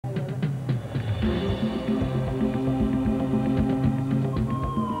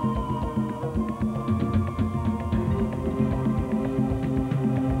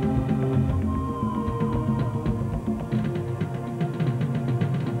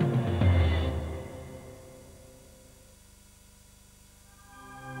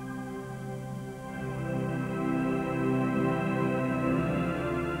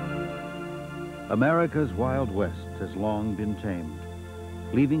America's Wild West has long been tamed,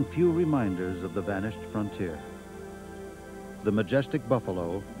 leaving few reminders of the vanished frontier. The majestic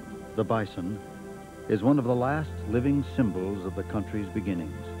buffalo, the bison, is one of the last living symbols of the country's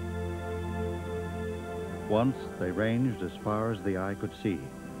beginnings. Once they ranged as far as the eye could see.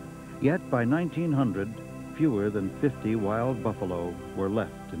 Yet by 1900, fewer than 50 wild buffalo were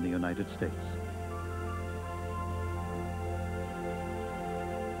left in the United States.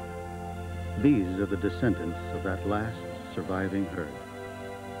 These are the descendants of that last surviving herd.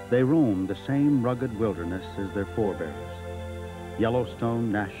 They roam the same rugged wilderness as their forebears,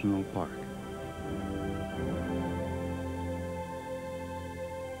 Yellowstone National Park.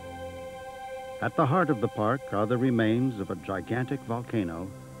 At the heart of the park are the remains of a gigantic volcano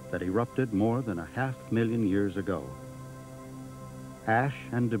that erupted more than 500,000 years ago. Ash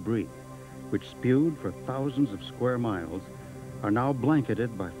and debris, which spewed for thousands of square miles, are now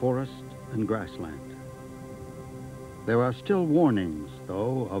blanketed by forest and grassland. There are still warnings,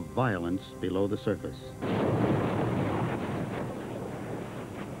 though, of violence below the surface.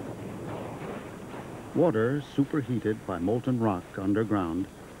 Water superheated by molten rock underground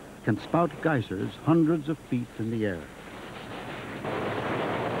can spout geysers hundreds of feet in the air.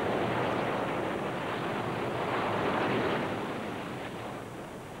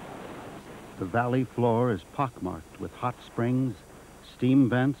 The valley floor is pockmarked with hot springs, steam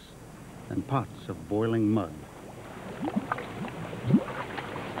vents, and pots of boiling mud.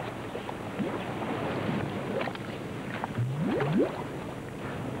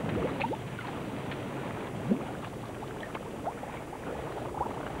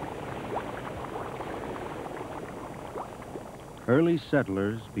 Early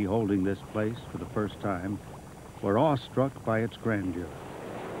settlers, beholding this place for the first time, were awestruck by its grandeur.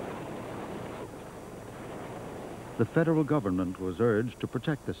 The federal government was urged to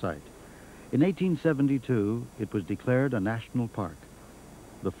protect the site. In 1872, it was declared a national park,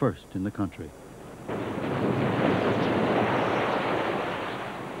 the first in the country.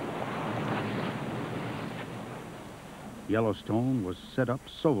 Yellowstone was set up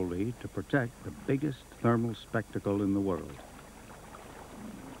solely to protect the biggest thermal spectacle in the world.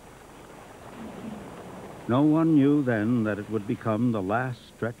 No one knew then that it would become the last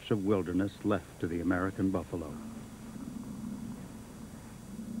stretch of wilderness left to the American buffalo.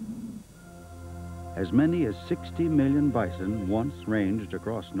 As many as 60 million bison once ranged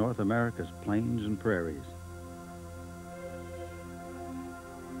across North America's plains and prairies.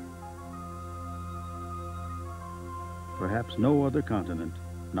 Perhaps no other continent,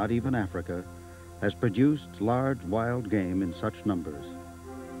 not even Africa, has produced large wild game in such numbers.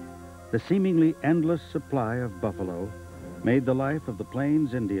 The seemingly endless supply of buffalo made the life of the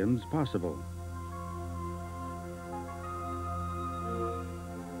Plains Indians possible.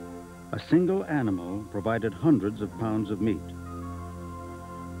 A single animal provided hundreds of pounds of meat,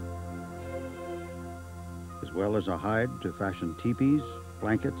 as well as a hide to fashion teepees,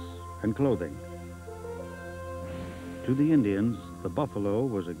 blankets, and clothing. To the Indians, the buffalo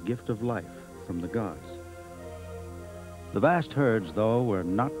was a gift of life from the gods. The vast herds, though, were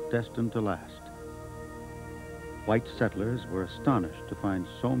not destined to last. White settlers were astonished to find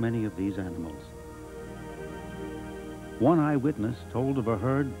so many of these animals. One eyewitness told of a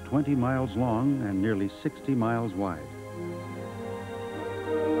herd 20 miles long and nearly 60 miles wide.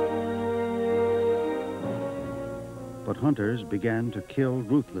 But hunters began to kill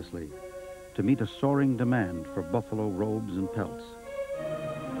ruthlessly to meet a soaring demand for buffalo robes and pelts.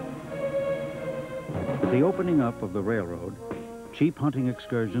 With the opening up of the railroad, cheap hunting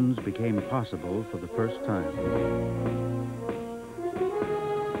excursions became possible for the first time.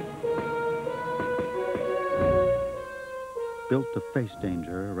 Built to face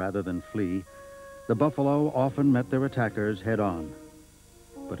danger rather than flee, the buffalo often met their attackers head-on.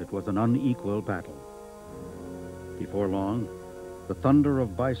 But it was an unequal battle. Before long, the thunder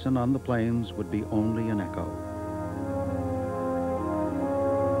of bison on the plains would be only an echo.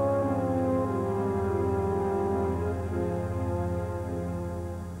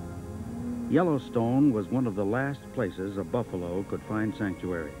 Yellowstone was one of the last places a buffalo could find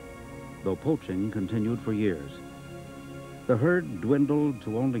sanctuary, though poaching continued for years. The herd dwindled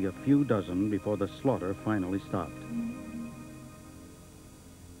to only a few dozen before the slaughter finally stopped.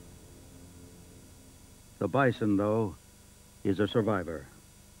 The bison, though, is a survivor.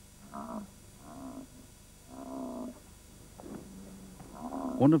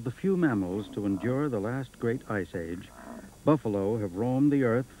 One of the few mammals to endure the last great ice age, buffalo have roamed the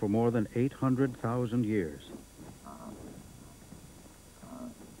earth for more than 800,000 years.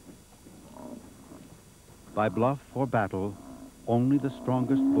 By bluff or battle, Only the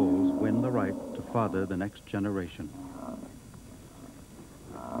strongest bulls win the right to father the next generation.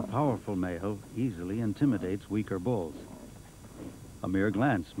 A powerful male easily intimidates weaker bulls. A mere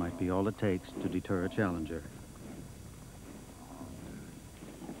glance might be all it takes to deter a challenger.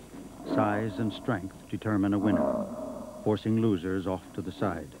 Size and strength determine a winner, forcing losers off to the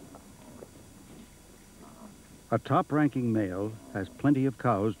side. A top-ranking male has plenty of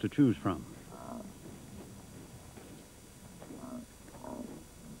cows to choose from.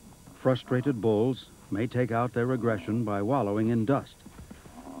 Frustrated bulls may take out their aggression by wallowing in dust,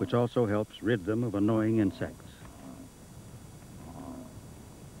 which also helps rid them of annoying insects.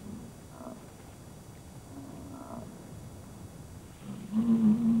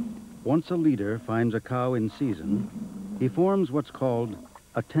 Once a leader finds a cow in season, he forms what's called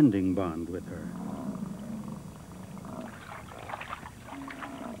a tending bond with her.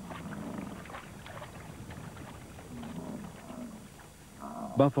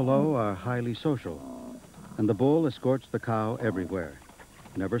 Buffalo are highly social, and the bull escorts the cow everywhere,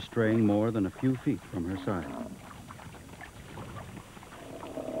 never straying more than a few feet from her side.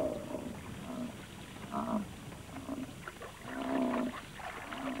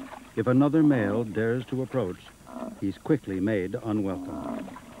 If another male dares to approach, he's quickly made unwelcome.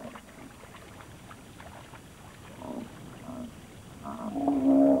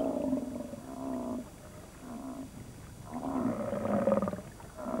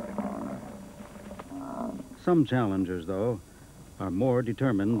 Some challengers, though, are more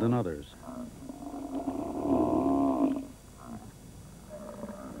determined than others.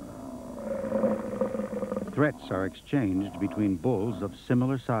 Threats are exchanged between bulls of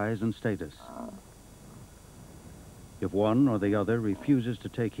similar size and status. If one or the other refuses to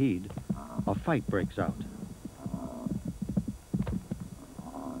take heed, a fight breaks out.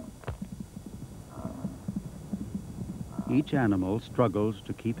 Each animal struggles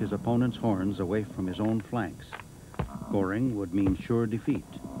to keep his opponent's horns away from his own flanks. Goring would mean sure defeat,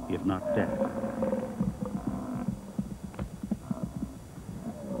 if not death.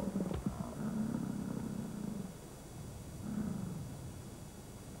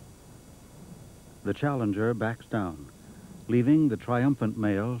 The challenger backs down, leaving the triumphant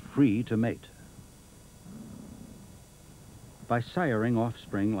male free to mate. By siring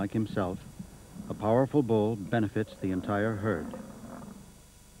offspring like himself, a powerful bull benefits the entire herd.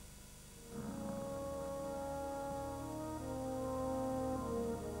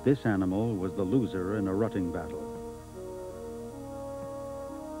 This animal was the loser in a rutting battle.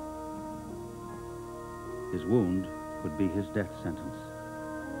 His wound would be his death sentence.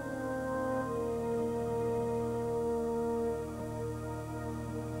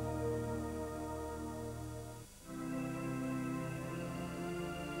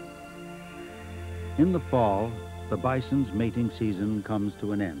 In the fall, the bison's mating season comes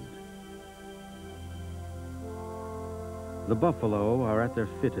to an end. The buffalo are at their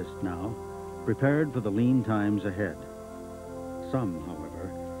fittest now, prepared for the lean times ahead. Some,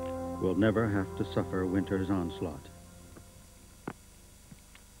 however, will never have to suffer winter's onslaught.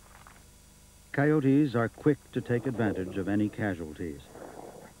 Coyotes are quick to take advantage of any casualties.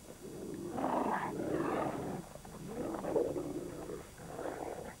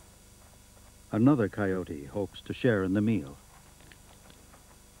 Another coyote hopes to share in the meal.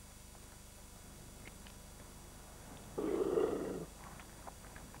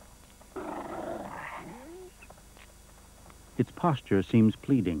 Its posture seems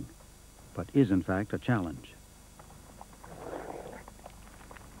pleading, but is in fact a challenge.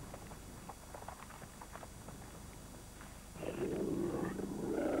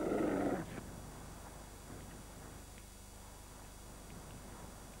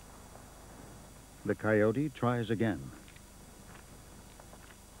 The coyote tries again.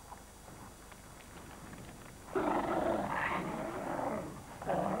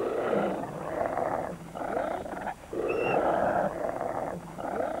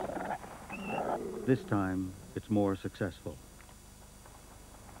 This time, it's more successful.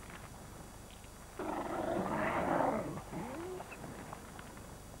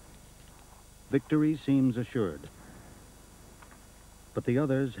 Victory seems assured, but the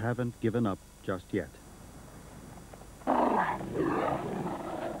others haven't given up just yet.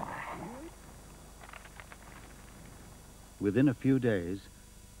 Within a few days,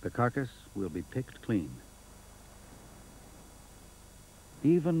 the carcass will be picked clean.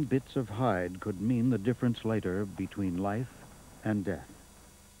 Even bits of hide could mean the difference later between life and death.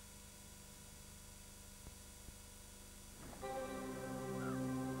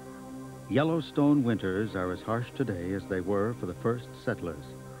 Yellowstone winters are as harsh today as they were for the first settlers.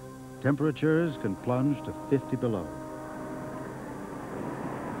 Temperatures can plunge to 50 below.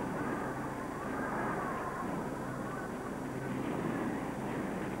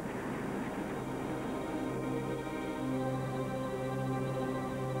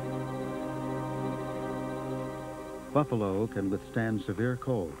 buffalo can withstand severe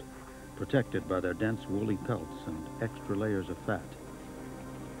cold, protected by their dense woolly pelts and extra layers of fat.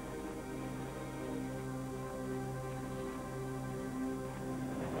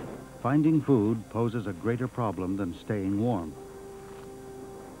 Finding food poses a greater problem than staying warm.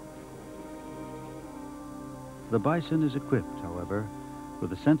 The bison is equipped, however,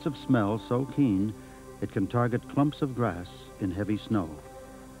 with a sense of smell so keen it can target clumps of grass in heavy snow.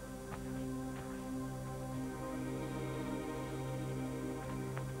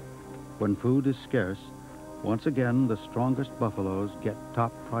 When food is scarce, once again the strongest buffaloes get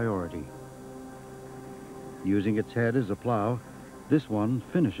top priority. Using its head as a plow, this one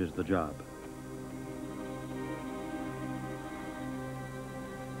finishes the job.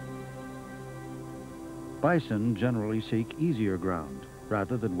 Bison generally seek easier ground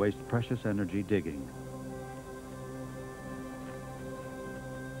rather than waste precious energy digging.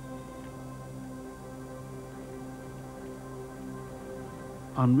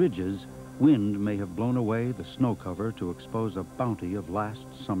 On ridges, wind may have blown away the snow cover to expose a bounty of last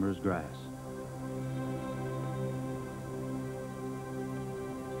summer's grass.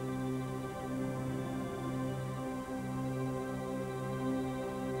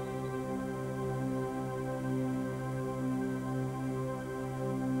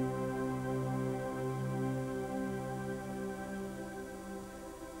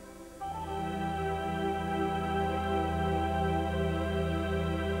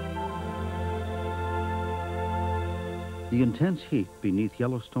 The intense heat beneath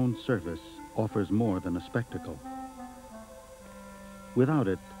Yellowstone's surface offers more than a spectacle. Without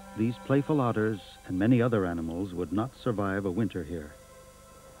it, these playful otters and many other animals would not survive a winter here.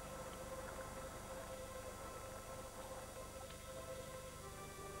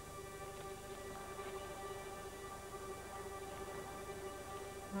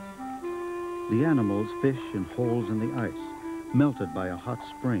 The animals fish in holes in the ice, melted by a hot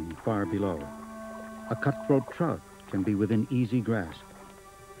spring far below. A cutthroat trout can be within easy grasp.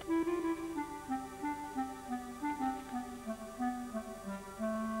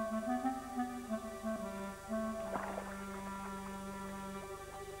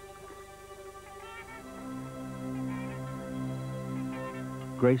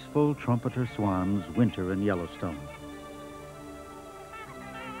 Graceful trumpeter swans winter in Yellowstone.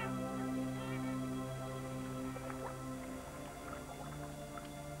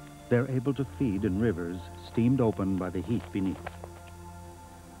 They're able to feed in rivers steamed open by the heat beneath.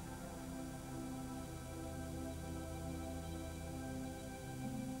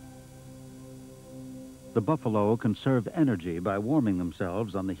 The buffalo conserve energy by warming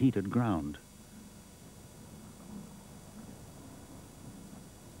themselves on the heated ground.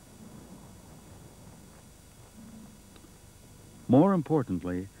 More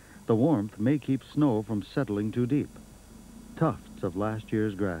importantly, the warmth may keep snow from settling too deep. Tufts of last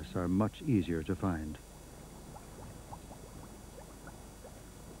year's grass are much easier to find.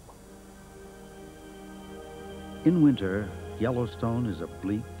 In winter, Yellowstone is a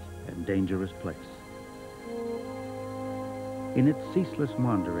bleak and dangerous place. In its ceaseless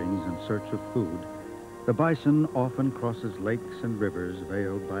wanderings in search of food, the bison often crosses lakes and rivers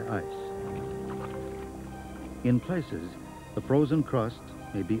veiled by ice. In places, the frozen crust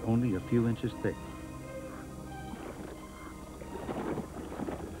may be only a few inches thick.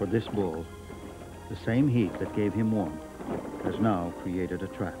 For this bull, the same heat that gave him warmth has now created a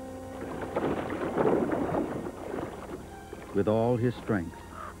trap. With all his strength,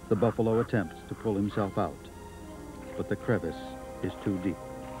 the buffalo attempts to pull himself out, but the crevice is too deep.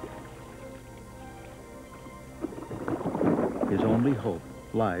 His only hope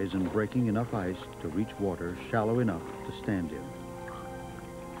lies in breaking enough ice to reach water shallow enough to stand in.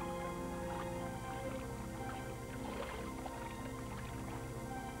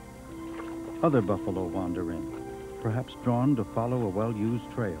 Other buffalo wander in, perhaps drawn to follow a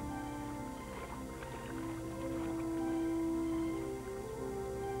well-used trail.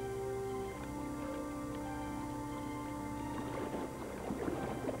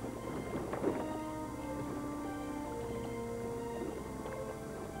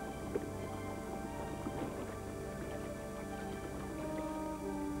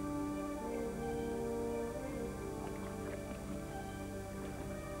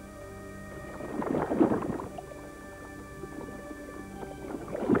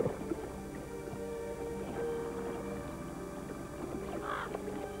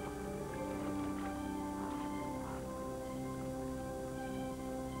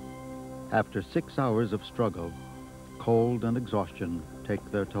 After 6 hours of struggle, cold and exhaustion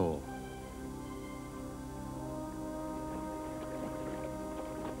take their toll.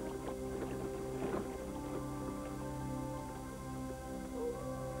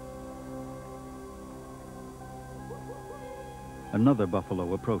 Another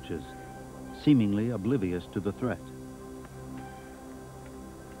buffalo approaches, seemingly oblivious to the threat.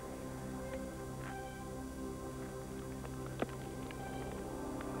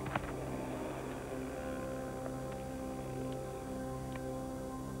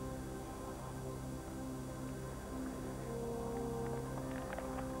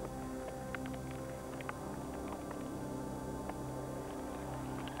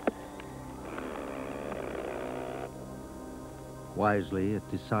 Wisely,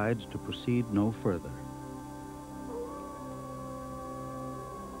 it decides to proceed no further.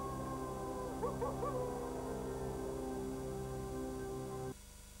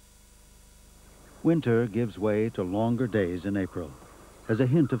 Winter gives way to longer days in April, as a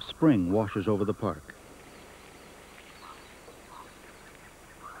hint of spring washes over the park.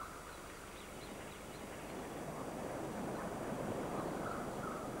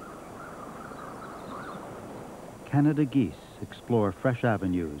 Canada geese explore fresh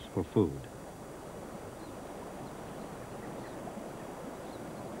avenues for food.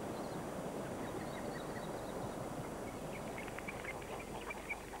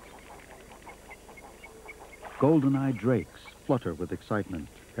 Golden-eyed drakes flutter with excitement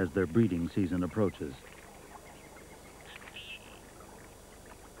as their breeding season approaches.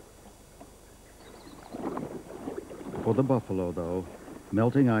 For the buffalo, though,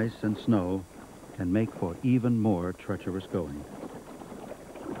 melting ice and snow can make for even more treacherous going.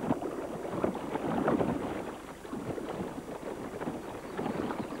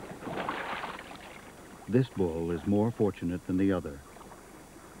 This bull is more fortunate than the other.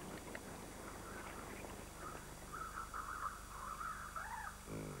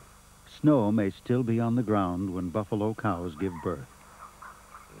 Snow may still be on the ground when buffalo cows give birth.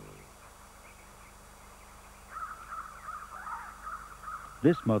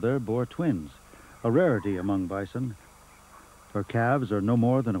 This mother bore twins, a rarity among bison. Her calves are no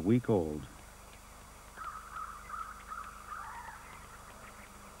more than a week old.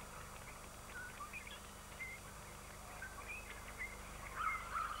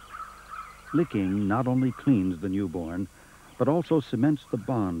 Licking not only cleans the newborn, but also cements the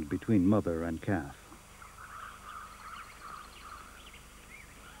bond between mother and calf.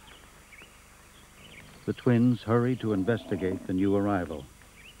 The twins hurry to investigate the new arrival.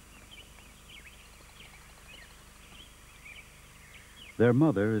 Their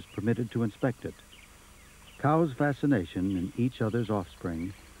mother is permitted to inspect it. Cows' fascination in each other's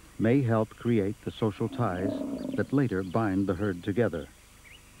offspring may help create the social ties that later bind the herd together.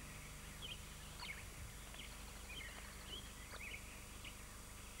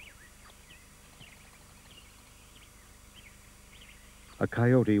 A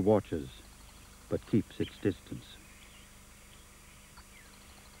coyote watches, but keeps its distance.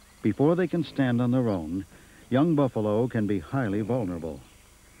 Before they can stand on their own, young buffalo can be highly vulnerable.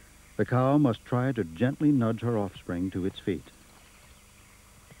 The cow must try to gently nudge her offspring to its feet.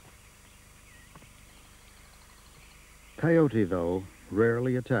 Coyote, though,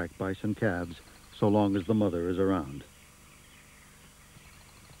 rarely attack bison calves so long as the mother is around.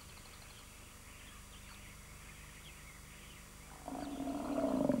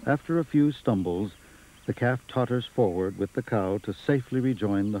 After a few stumbles, the calf totters forward with the cow to safely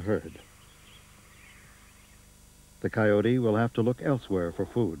rejoin the herd. The coyote will have to look elsewhere for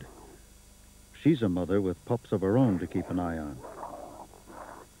food. She's a mother with pups of her own to keep an eye on.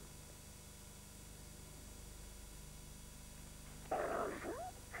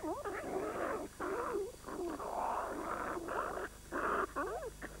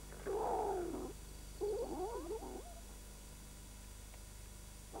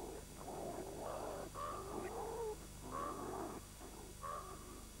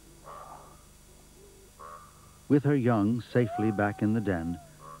 With her young safely back in the den,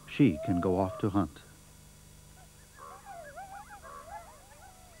 she can go off to hunt.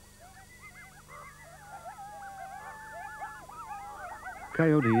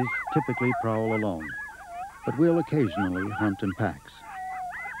 Coyotes typically prowl alone, but will occasionally hunt in packs.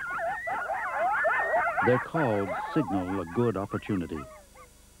 Their calls signal a good opportunity,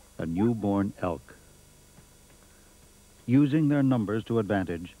 a newborn elk. Using their numbers to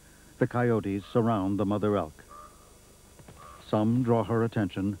advantage, the coyotes surround the mother elk. Some draw her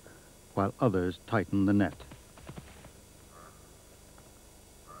attention, while others tighten the net.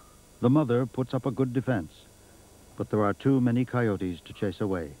 The mother puts up a good defense, but there are too many coyotes to chase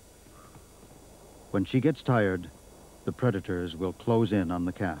away. When she gets tired, the predators will close in on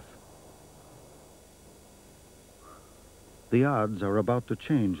the calf. The odds are about to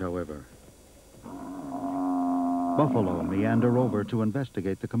change, however. Buffalo meander over to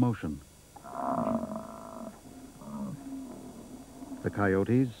investigate the commotion. the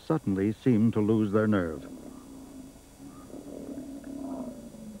coyotes suddenly seem to lose their nerve.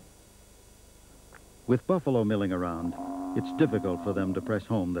 With buffalo milling around, it's difficult for them to press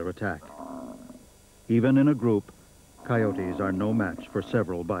home their attack. Even in a group, coyotes are no match for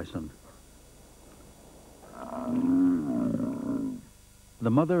several bison. The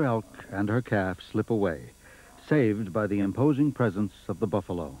mother elk and her calf slip away, saved by the imposing presence of the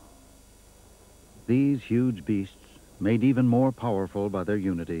buffalo. These huge beasts, made even more powerful by their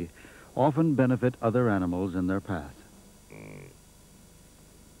unity, often benefit other animals in their path.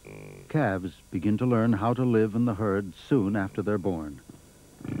 Calves begin to learn how to live in the herd soon after they're born.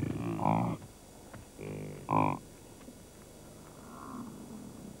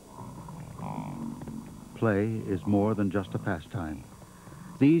 Play is more than just a pastime.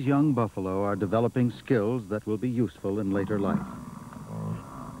 These young buffalo are developing skills that will be useful in later life.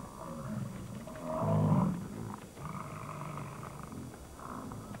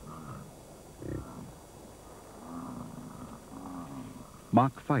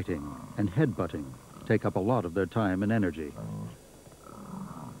 Mock fighting and headbutting take up a lot of their time and energy.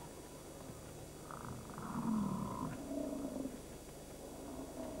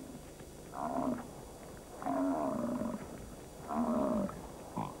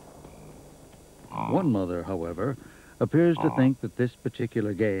 One mother, however, appears to think that this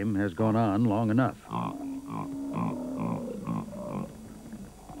particular game has gone on long enough.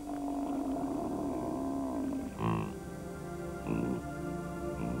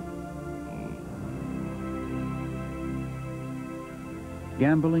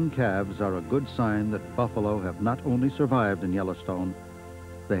 Gambling calves are a good sign that buffalo have not only survived in Yellowstone,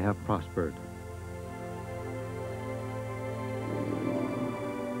 they have prospered.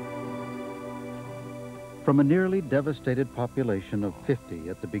 From a nearly devastated population of 50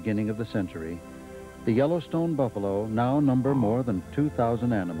 at the beginning of the century, the Yellowstone buffalo now number more than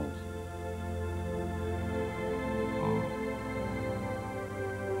 2,000 animals.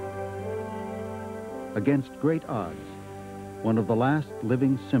 Against great odds, one of the last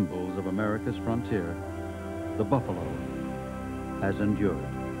living symbols of America's frontier, the buffalo, has endured.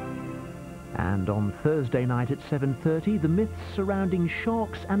 And on Thursday night at 7:30, the myths surrounding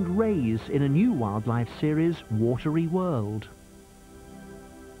sharks and rays in a new wildlife series, Watery World.